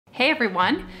Hey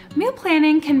everyone, meal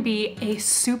planning can be a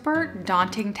super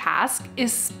daunting task,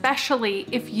 especially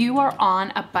if you are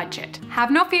on a budget.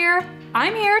 Have no fear,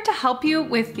 I'm here to help you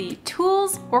with the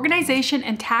tools, organization,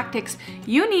 and tactics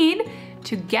you need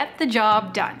to get the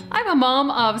job done. I'm a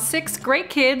mom of 6 great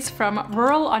kids from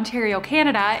rural Ontario,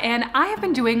 Canada, and I have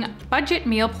been doing budget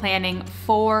meal planning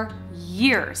for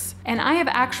years. And I have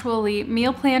actually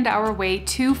meal planned our way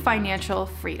to financial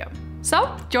freedom.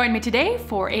 So join me today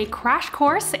for a crash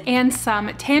course and some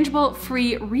tangible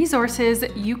free resources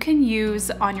you can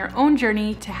use on your own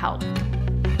journey to help.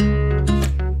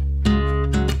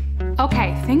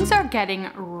 Okay, things are getting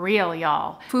real,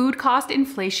 y'all. Food cost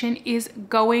inflation is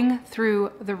going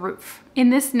through the roof.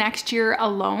 In this next year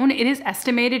alone, it is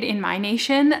estimated in my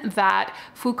nation that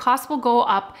food costs will go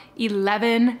up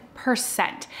 11%,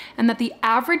 and that the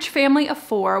average family of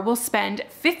 4 will spend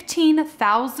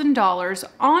 $15,000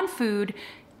 on food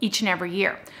each and every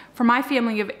year. For my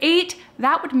family of 8,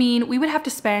 that would mean we would have to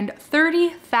spend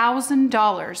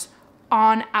 $30,000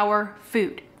 on our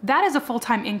food. That is a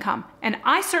full-time income, and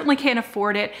I certainly can't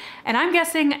afford it, and I'm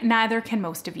guessing neither can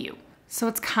most of you. So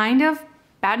it's kind of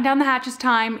batten down the hatches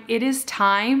time. It is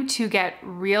time to get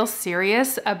real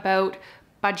serious about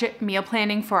budget meal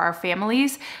planning for our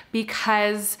families,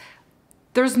 because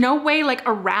there's no way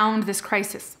around this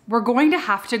crisis. We're going to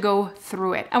have to go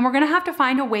through it, and we're gonna have to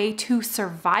find a way to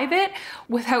survive it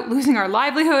without losing our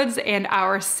livelihoods and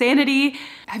our sanity.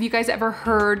 Have you guys ever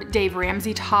heard Dave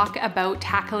Ramsey talk about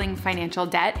tackling financial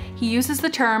debt? He uses the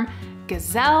term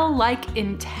gazelle-like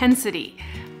intensity.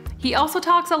 He also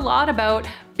talks a lot about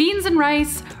beans and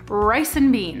rice, rice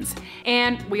and beans.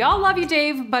 And we all love you,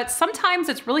 Dave, but sometimes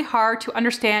it's really hard to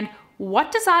understand,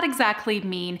 what does that exactly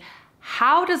mean?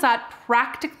 How does that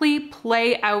practically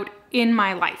play out in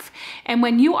my life? And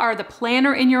when you are the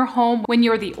planner in your home, when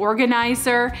you're the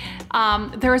organizer,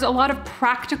 there's a lot of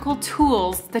practical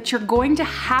tools that you're going to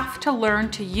have to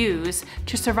learn to use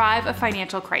to survive a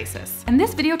financial crisis. And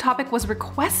this video topic was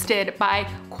requested by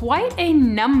quite a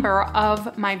number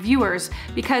of my viewers,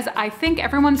 because I think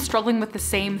everyone's struggling with the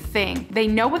same thing. They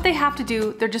know what they have to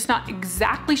do, they're just not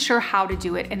exactly sure how to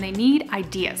do it, and they need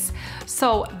ideas.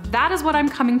 So that is what I'm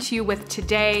coming to you with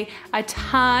today, a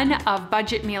ton of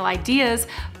budget meal ideas,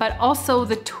 but also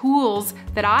the tools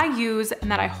that I use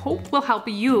and that I hope will help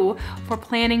you for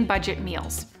planning budget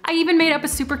meals. I even made up a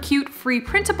super cute free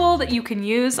printable that you can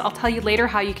use. I'll tell you later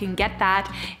how you can get that,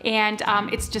 and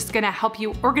it's just gonna help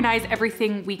you organize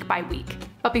everything week by week.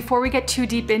 But before we get too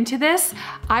deep into this,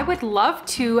 I would love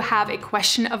to have a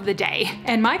question of the day.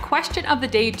 And my question of the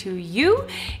day to you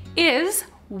is,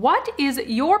 what is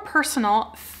your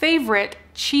personal favorite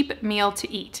cheap meal to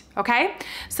eat, okay?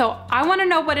 So I wanna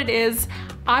know what it is.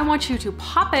 I want you to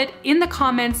pop it in the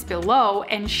comments below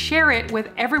and share it with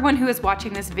everyone who is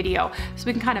watching this video, so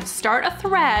we can kind of start a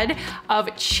thread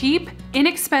of cheap,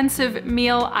 inexpensive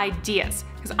meal ideas.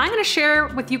 Because I'm gonna share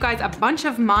with you guys a bunch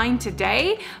of mine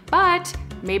today, but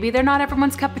maybe they're not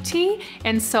everyone's cup of tea,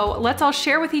 and so let's all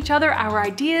share with each other our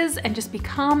ideas and just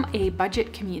become a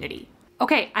budget community.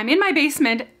 Okay, I'm in my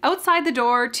basement outside the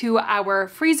door to our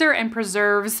freezer and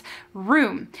preserves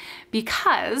room,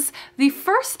 because the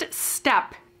first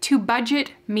step to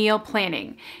budget meal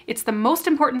planning, it's the most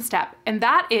important step, and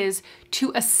that is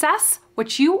to assess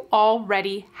what you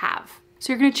already have.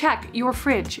 So you're gonna check your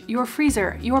fridge, your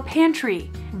freezer, your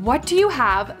pantry. What do you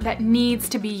have that needs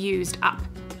to be used up?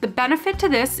 The benefit to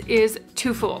this is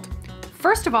twofold.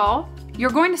 First of all, you're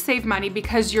going to save money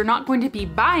because you're not going to be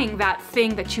buying that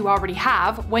thing that you already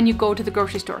have when you go to the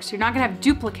grocery store. So you're not gonna have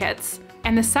duplicates.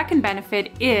 And the second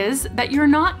benefit is that you're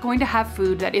not going to have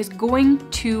food that is going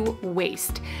to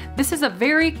waste. This is a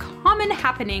very common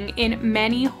happening in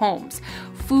many homes.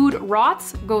 Food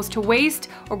rots, goes to waste,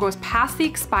 or goes past the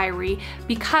expiry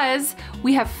because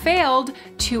we have failed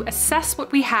to assess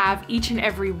what we have each and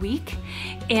every week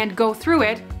and go through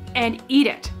it and eat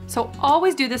it. So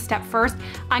always do this step first.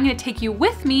 I'm gonna take you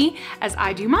with me as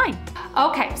I do mine.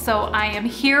 Okay, so I am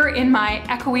here in my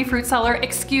echoey fruit cellar.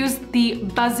 Excuse the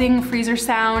buzzing freezer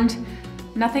sound.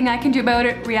 Nothing I can do about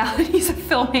it, realities of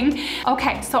filming.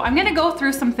 Okay, so I'm gonna go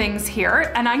through some things here,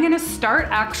 and I'm gonna start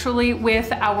actually with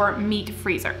our meat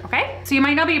freezer, okay? So you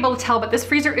might not be able to tell, but this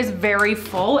freezer is very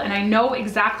full, and I know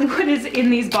exactly what is in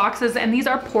these boxes, and these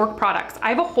are pork products. I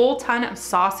have a whole ton of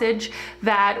sausage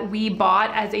that we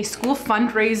bought as a school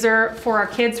fundraiser for our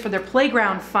kids for their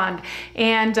playground fund,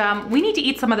 and we need to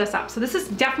eat some of this up. So this is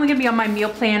definitely gonna be on my meal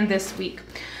plan this week.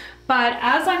 But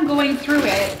as I'm going through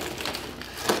it,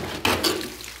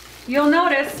 you'll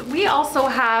notice we also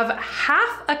have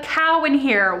half a cow in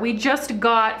here we just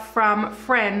got from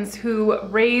friends who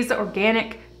raise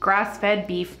organic grass-fed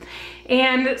beef.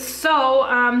 And so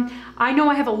I know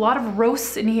I have a lot of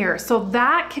roasts in here, so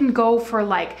that can go for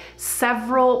like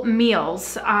several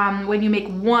meals when you make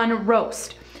one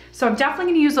roast. So I'm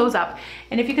definitely gonna use those up.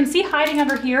 And if you can see hiding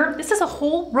under here, this is a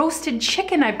whole roasted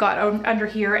chicken I've got under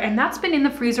here, and that's been in the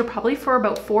freezer probably for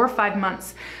about 4 or 5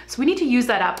 months. So we need to use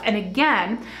that up. And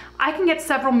again, I can get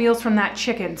several meals from that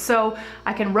chicken. So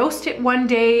I can roast it one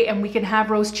day and we can have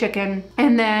roast chicken.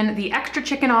 And then the extra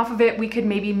chicken off of it, we could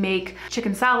maybe make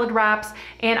chicken salad wraps.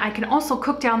 And I can also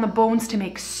cook down the bones to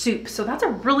make soup. So that's a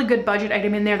really good budget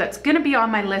item in there that's gonna be on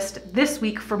my list this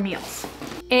week for meals.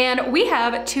 And we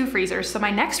have 2 freezers. So my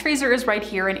next freezer is right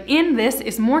here. And in this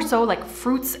is more so like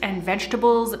fruits and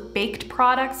vegetables, baked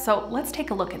products. So let's take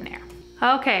a look in there.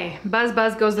 Okay,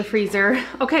 buzz goes the freezer.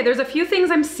 Okay, there's a few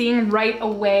things I'm seeing right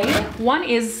away. One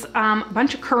is a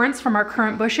bunch of currants from our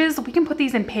currant bushes. We can put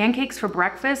these in pancakes for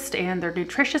breakfast and they're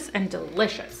nutritious and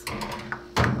delicious.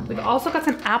 We've also got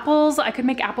some apples. I could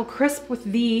make apple crisp with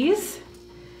these.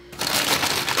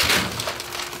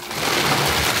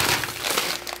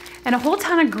 And a whole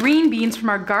ton of green beans from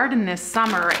our garden this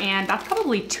summer, and that's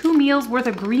probably 2 meals worth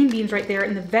of green beans right there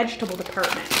in the vegetable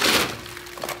department.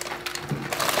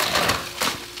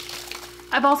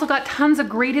 I've also got tons of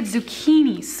grated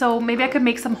zucchini, so maybe I could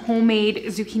make some homemade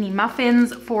zucchini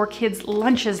muffins for kids'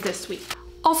 lunches this week.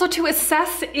 Also to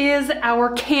assess is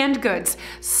our canned goods.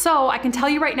 So I can tell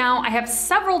you right now, I have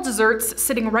several desserts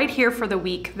sitting right here for the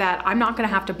week that I'm not gonna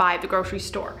have to buy at the grocery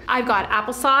store. I've got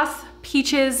applesauce,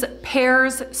 peaches,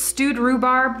 pears, stewed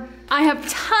rhubarb. I have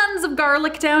tons of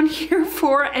garlic down here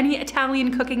for any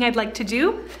Italian cooking I'd like to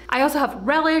do. I also have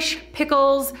relish,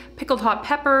 pickles, pickled hot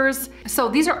peppers. So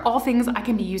these are all things I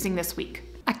can be using this week.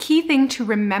 A key thing to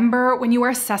remember when you are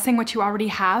assessing what you already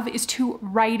have is to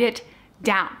write it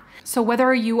down. So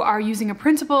whether you are using a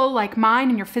printable like mine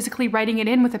and you're physically writing it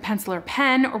in with a pencil or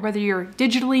pen, or whether you're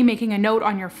digitally making a note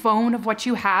on your phone of what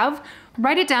you have,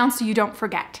 write it down so you don't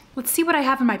forget. Let's see what I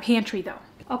have in my pantry though.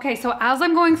 Okay, so as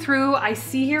I'm going through, I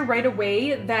see here right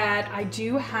away that I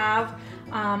do have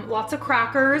lots of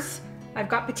crackers. I've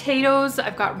got potatoes,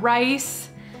 I've got rice.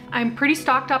 I'm pretty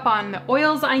stocked up on the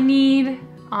oils I need,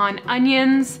 on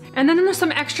onions. And then there's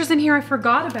some extras in here I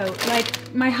forgot about,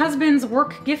 like my husband's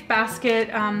work gift basket.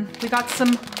 We got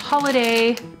some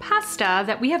holiday pasta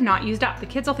that we have not used up. The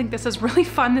kids will think this is really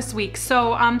fun this week.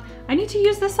 So I need to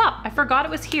use this up. I forgot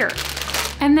it was here.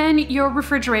 And then your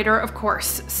refrigerator, of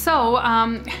course. So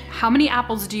how many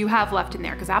apples do you have left in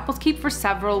there? Because apples keep for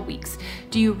several weeks.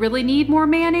 Do you really need more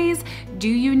mayonnaise? Do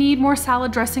you need more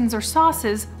salad dressings or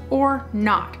sauces or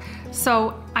not?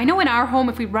 So I know in our home,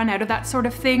 if we run out of that sort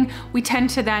of thing, we tend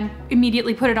to then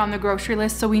immediately put it on the grocery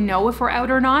list so we know if we're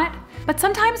out or not. But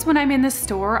sometimes when I'm in the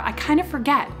store, I kind of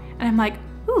forget. And I'm like,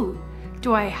 ooh,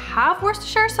 do I have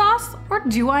Worcestershire sauce or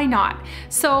do I not?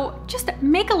 So just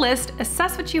make a list,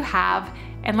 assess what you have,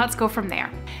 and let's go from there.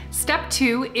 Step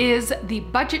 2 is the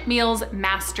budget meals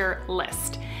master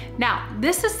list. Now,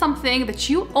 this is something that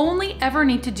you only ever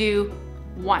need to do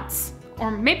once,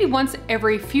 or maybe once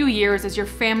every few years as your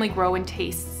family grow and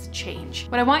tastes change.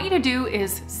 What I want you to do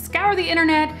is scour the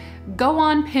internet, go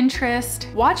on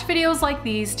Pinterest, watch videos like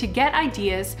these to get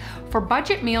ideas for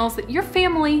budget meals that your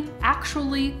family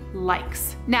actually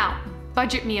likes. Now,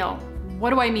 budget meal,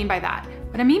 what do I mean by that?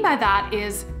 What I mean by that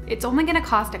is it's only gonna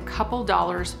cost a couple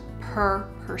dollars per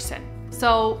person.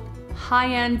 So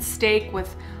high-end steak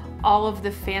with all of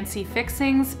the fancy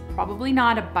fixings, probably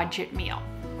not a budget meal.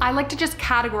 I like to just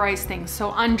categorize things.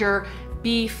 So under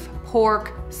beef,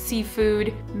 pork,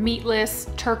 seafood, meatless,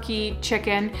 turkey,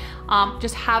 chicken,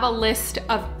 just have a list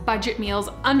of budget meals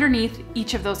underneath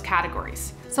each of those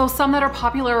categories. So some that are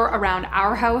popular around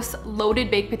our house,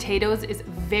 loaded baked potatoes is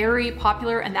very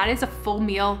popular, and that is a full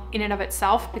meal in and of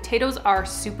itself. Potatoes are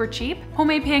super cheap.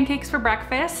 Homemade pancakes for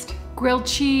breakfast, grilled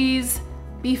cheese,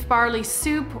 beef barley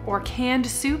soup or canned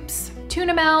soups,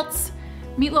 tuna melts,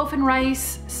 meatloaf and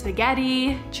rice,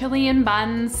 spaghetti, chili and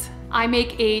buns. I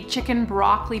make a chicken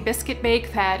broccoli biscuit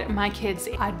bake that my kids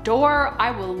adore.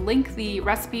 I will link the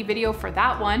recipe video for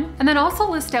that one. And then also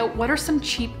list out what are some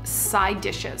cheap side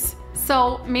dishes.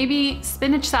 So maybe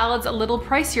spinach salad's a little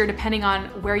pricier depending on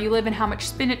where you live and how much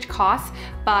spinach costs,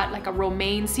 but like a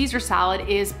romaine Caesar salad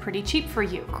is pretty cheap for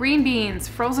you. Green beans,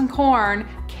 frozen corn,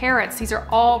 carrots, these are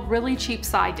all really cheap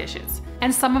side dishes.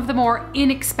 And some of the more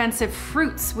inexpensive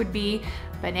fruits would be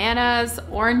bananas,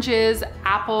 oranges,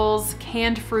 apples,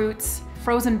 canned fruits,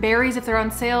 frozen berries if they're on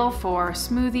sale for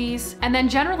smoothies, and then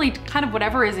generally kind of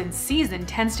whatever is in season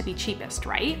tends to be cheapest,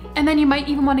 right? And then you might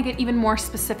even want to get even more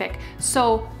specific.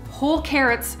 So whole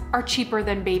carrots are cheaper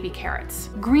than baby carrots.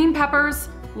 Green peppers,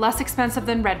 less expensive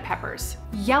than red peppers.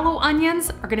 Yellow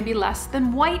onions are gonna be less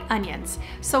than white onions.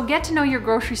 So get to know your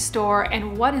grocery store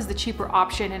and what is the cheaper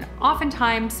option. And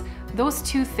oftentimes those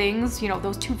two things,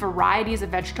 those two varieties of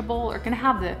vegetable are gonna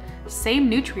have the same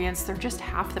nutrients, they're just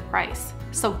half the price.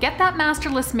 So get that master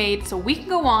list made so we can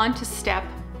go on to step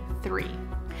 3.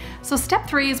 So step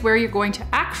 3 is where you're going to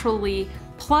actually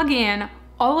plug in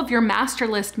all of your master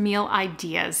list meal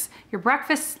ideas, your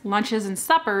breakfasts, lunches, and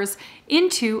suppers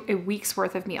into a week's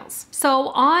worth of meals. So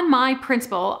on my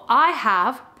Printable, I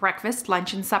have breakfast,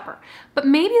 lunch, and supper. But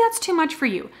maybe that's too much for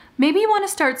you. Maybe you want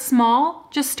to start small,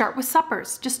 just start with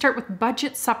suppers. Just start with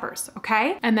budget suppers,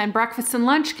 okay? And then breakfast and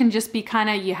lunch can just be kind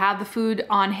of, you have the food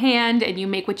on hand and you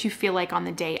make what you feel like on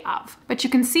the day of. But you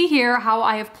can see here how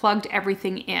I have plugged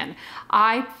everything in.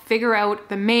 I figure out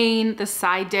the main, the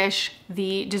side dish,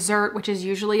 the dessert, which is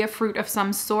usually a fruit of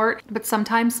some sort, but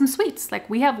sometimes some sweets. Like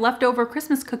we have leftover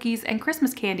Christmas cookies and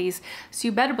Christmas candies, so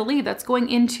you better believe that's going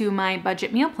into my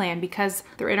budget meal plan because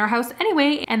they're in our house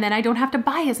anyway, and then I don't have to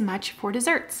buy as much for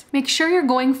desserts. Make sure you're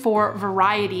going for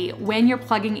variety when you're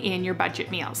plugging in your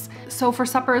budget meals. So for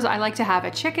suppers, I like to have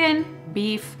a chicken,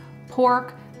 beef,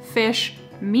 pork, fish,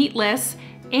 meatless,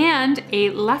 and a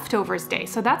leftovers day.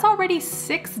 So that's already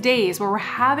 6 days where we're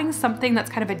having something that's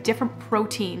kind of a different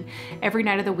protein every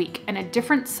night of the week and a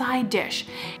different side dish.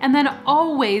 And then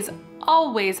always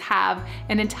have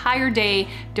an entire day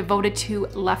devoted to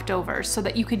leftovers so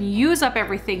that you can use up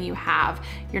everything you have.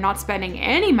 You're not spending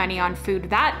any money on food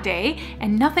that day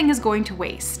and nothing is going to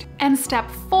waste. And step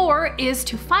 4 is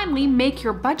to finally make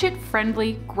your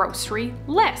budget-friendly grocery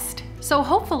list. So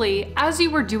hopefully, as you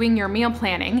were doing your meal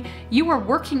planning, you were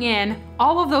working in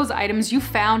all of those items you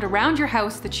found around your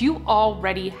house that you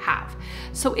already have.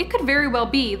 So it could very well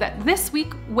be that this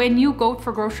week when you go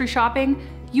for grocery shopping,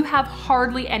 you have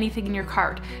hardly anything in your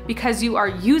cart because you are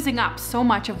using up so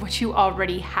much of what you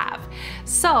already have.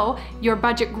 So your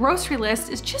budget grocery list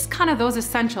is just kind of those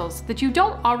essentials that you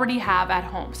don't already have at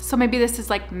home. So maybe this is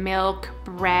like milk,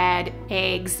 bread,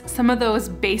 eggs, some of those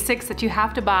basics that you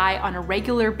have to buy on a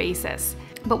regular basis.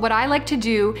 But what I like to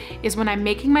do is when I'm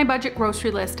making my budget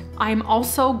grocery list, I'm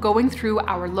also going through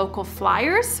our local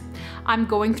flyers. I'm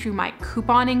going through my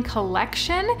couponing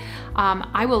collection.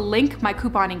 I will link my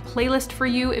couponing playlist for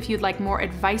you if you'd like more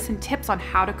advice and tips on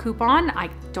how to coupon. I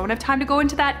don't have time to go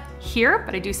into that here,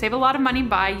 but I do save a lot of money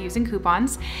by using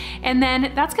coupons. And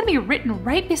then that's gonna be written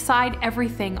right beside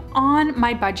everything on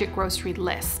my budget grocery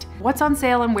list. What's on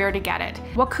sale and where to get it?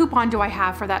 What coupon do I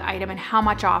have for that item and how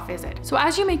much off is it? So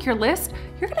as you make your list,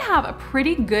 you're gonna have a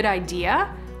pretty good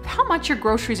idea of how much your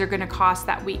groceries are gonna cost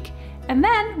that week. And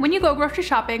then when you go grocery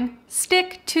shopping,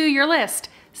 stick to your list.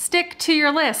 Stick to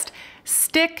your list.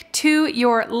 Stick to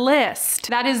your list.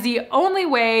 That is the only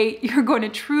way you're going to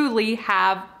truly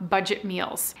have budget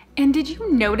meals. And did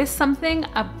you notice something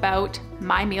about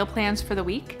my meal plans for the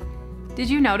week? Did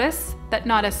you notice that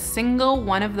not a single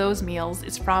one of those meals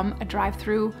is from a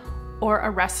drive-thru or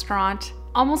a restaurant?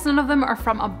 Almost none of them are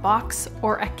from a box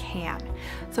or a can.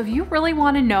 So if you really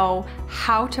want to know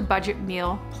how to budget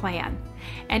meal plan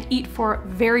and eat for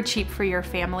very cheap for your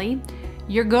family,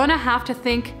 you're gonna have to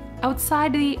think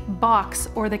outside the box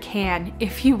or the can,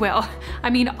 if you will. I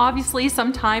mean, obviously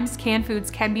sometimes canned foods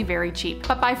can be very cheap,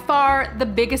 but by far the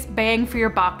biggest bang for your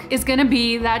buck is gonna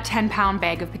be that 10-pound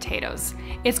bag of potatoes.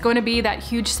 It's going to be that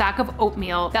huge sack of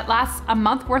oatmeal that lasts a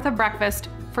month worth of breakfast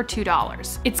for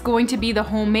 $2. It's going to be the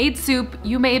homemade soup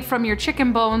you made from your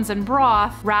chicken bones and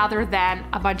broth rather than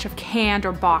a bunch of canned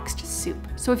or boxed soup.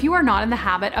 So if you are not in the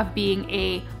habit of being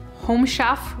a home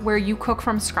chef where you cook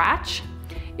from scratch,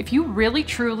 if you really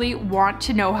truly want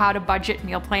to know how to budget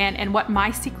meal plan and what my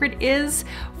secret is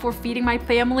for feeding my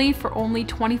family for only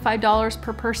 $25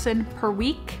 per person per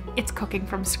week, it's cooking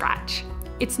from scratch.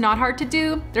 It's not hard to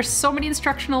do. There's so many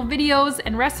instructional videos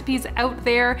and recipes out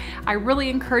there. I really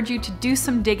encourage you to do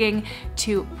some digging,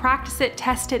 to practice it,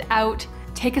 test it out.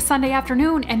 Take a Sunday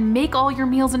afternoon and make all your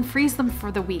meals and freeze them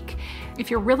for the week. If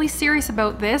you're really serious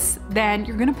about this, then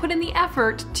you're gonna put in the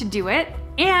effort to do it,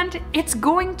 and it's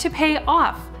going to pay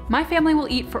off. My family will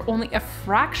eat for only a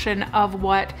fraction of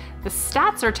what the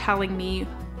stats are telling me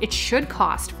it should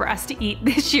cost for us to eat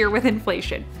this year with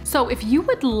inflation. So if you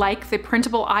would like the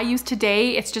printable I use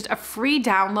today, it's just a free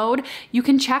download. You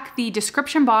can check the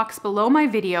description box below my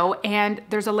video and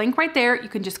there's a link right there. You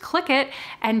can just click it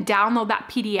and download that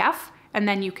PDF, and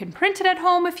then you can print it at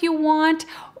home if you want,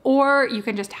 or you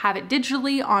can just have it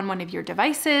digitally on one of your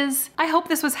devices. I hope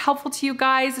this was helpful to you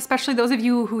guys, especially those of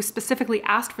you who specifically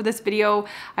asked for this video.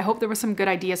 I hope there were some good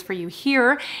ideas for you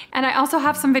here. And I also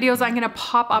have some videos I'm gonna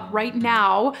pop up right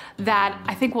now that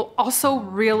I think will also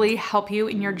really help you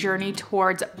in your journey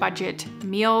towards budget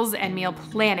meals and meal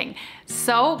planning.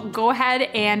 So go ahead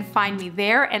and find me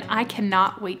there, and I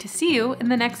cannot wait to see you in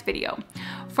the next video.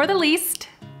 For the least,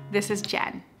 this is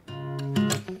Jen.